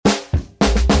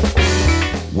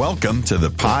Welcome to the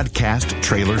Podcast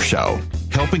Trailer Show,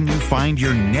 helping you find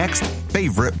your next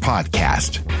favorite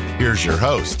podcast. Here's your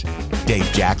host, Dave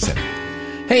Jackson.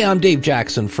 Hey, I'm Dave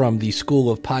Jackson from the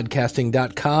School of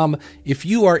Podcasting.com. If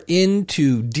you are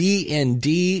into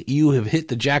D&D, you have hit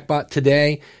the jackpot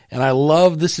today. And I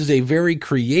love, this is a very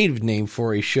creative name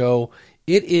for a show.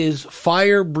 It is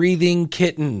Firebreathing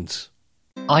Kittens.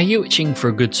 Are you itching for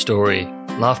a good story?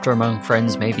 Laughter among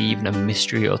friends, maybe even a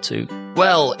mystery or two?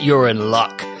 Well, you're in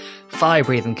luck.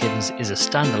 Firebreathing Kittens is a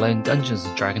standalone Dungeons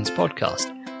 & Dragons podcast.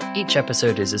 Each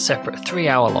episode is a separate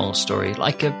 3-hour-long story,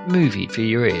 like a movie for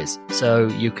your ears, so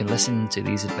you can listen to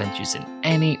these adventures in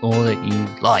any order you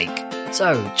like.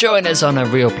 So, join us on a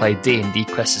real play D&D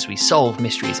quest as we solve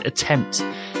mysteries, attempt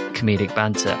comedic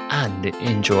banter, and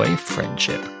enjoy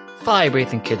friendship.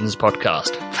 Firebreathing Kittens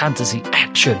podcast. Fantasy,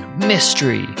 action,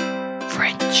 mystery,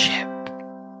 friendship.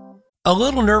 A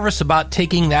little nervous about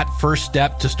taking that first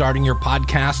step to starting your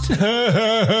podcast?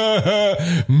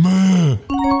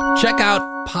 Check out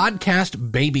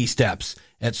Podcast Baby Steps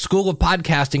at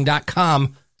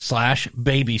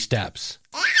schoolofpodcasting.com/baby steps.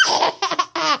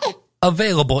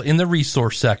 Available in the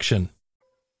resource section.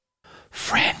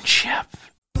 Friendship.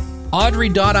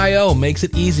 Audrey.io makes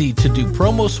it easy to do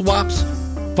promo swaps,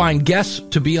 find guests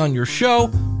to be on your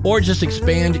show, or just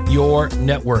expand your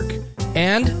network.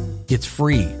 And it's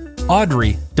free.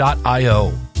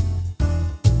 Audrey.io.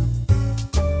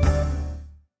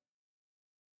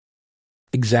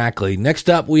 Exactly.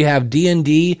 Next up, we have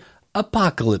D&D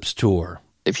Apocalypse Tour.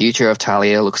 The future of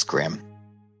Talia looks grim.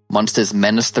 Monsters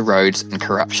menace the roads and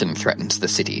corruption threatens the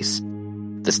cities.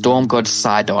 The storm god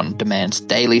Sidon demands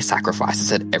daily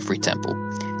sacrifices at every temple,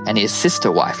 and his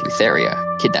sister wife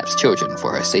Eutheria kidnaps children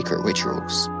for her secret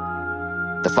rituals.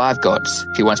 The 5 gods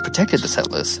who once protected the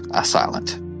settlers are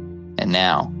silent, and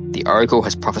now the oracle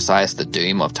has prophesied the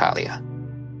doom of Talia,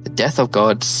 the death of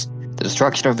gods, the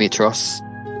destruction of Mitros,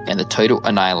 and the total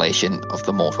annihilation of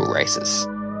the mortal races.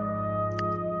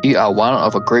 You are one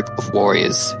of a group of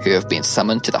warriors who have been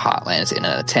summoned to the Heartlands in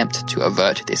an attempt to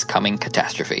avert this coming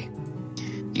catastrophe.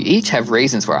 You each have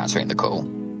reasons for answering the call,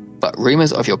 but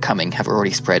rumors of your coming have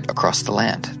already spread across the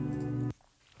land.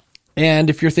 And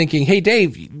if you're thinking, hey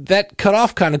Dave, that cut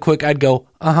off kind of quick, I'd go,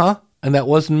 and that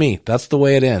wasn't me. That's the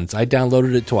way it ends. I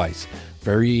downloaded it twice.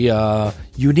 Very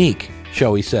unique,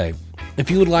 shall we say.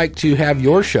 If you would like to have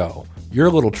your show,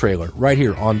 your little trailer, right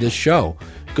here on this show,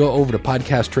 go over to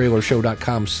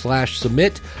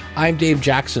podcasttrailershow.com/submit. I'm Dave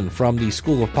Jackson from the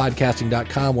School of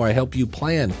Podcasting.com, where I help you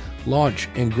plan, launch,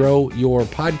 and grow your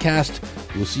podcast.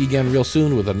 We'll see you again real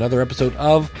soon with another episode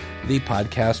of the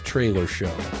Podcast Trailer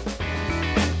Show.